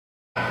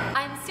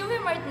I'm Silvia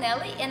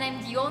Martinelli and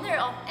I'm the owner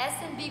of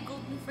S&B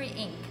Gluten-Free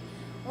Inc.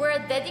 We're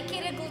a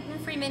dedicated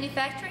gluten-free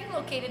manufacturing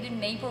located in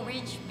Maple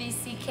Ridge,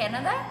 BC,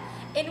 Canada,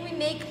 and we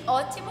make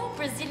ótimo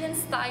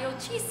Brazilian-style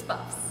cheese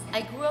puffs.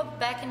 I grew up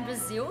back in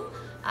Brazil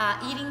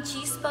eating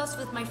cheese puffs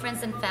with my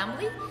friends and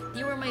family.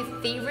 They were my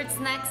favorite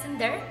snacks in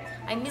there.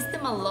 I miss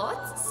them a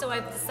lot, so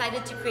I've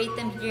decided to create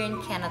them here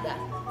in Canada.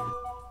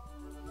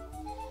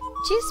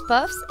 Cheese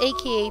puffs,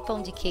 aka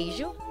pão de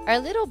queijo, are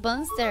little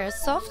buns that are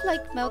soft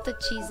like melted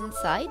cheese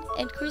inside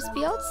and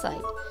crispy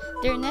outside.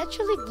 They're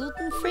naturally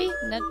gluten-free,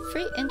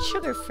 nut-free, and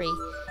sugar-free.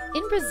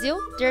 In Brazil,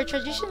 they are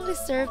traditionally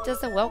served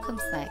as a welcome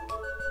snack.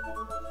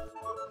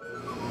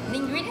 The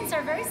ingredients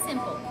are very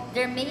simple.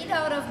 They're made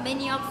out of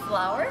manioc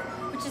flour,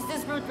 which is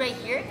this root right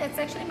here. That's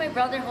actually my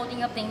brother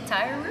holding up the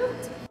entire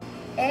root.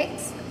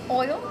 Eggs,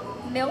 oil,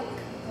 milk,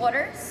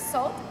 water,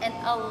 salt, and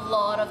a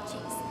lot of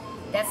cheese.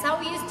 That's how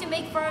we used to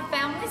make for our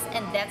families,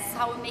 and that's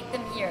how we make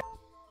them here.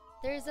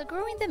 There is a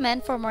growing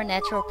demand for more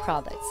natural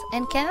products,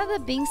 and Canada,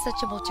 being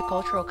such a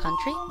multicultural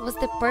country, was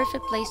the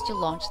perfect place to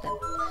launch them.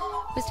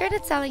 We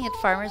started selling at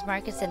farmers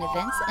markets and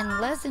events, and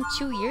in less than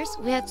 2 years,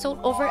 we had sold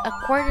over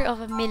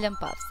 250,000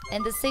 puffs,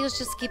 and the sales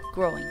just keep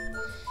growing.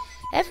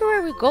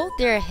 Everywhere we go,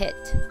 they're a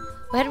hit.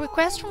 We had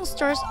requests from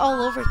stores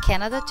all over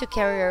Canada to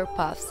carry our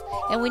puffs,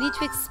 and we need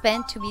to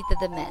expand to meet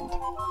the demand.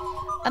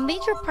 A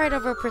major part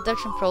of our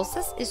production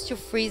process is to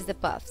freeze the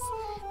puffs.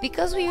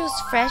 Because we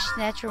use fresh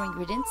natural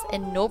ingredients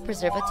and no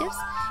preservatives,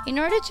 in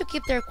order to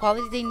keep their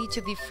quality they need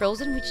to be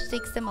frozen, which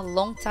takes them a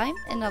long time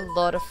and a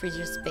lot of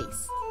freezer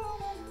space.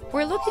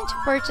 We're looking to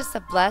purchase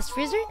a blast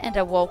freezer and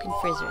a walk-in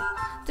freezer.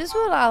 This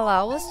will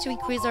allow us to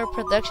increase our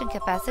production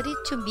capacity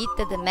to meet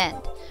the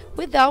demand,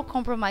 without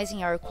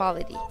compromising our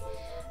quality.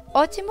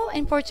 Ótimo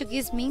in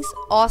Portuguese means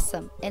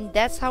awesome, and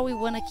that's how we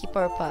want to keep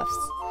our puffs.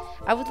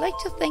 I would like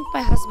to thank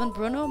my husband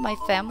Bruno, my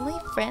family,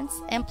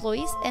 friends,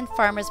 employees, and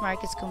farmers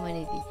markets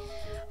community.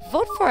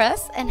 Vote for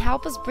us and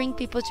help us bring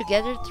people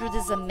together through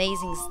this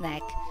amazing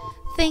snack.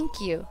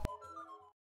 Thank you.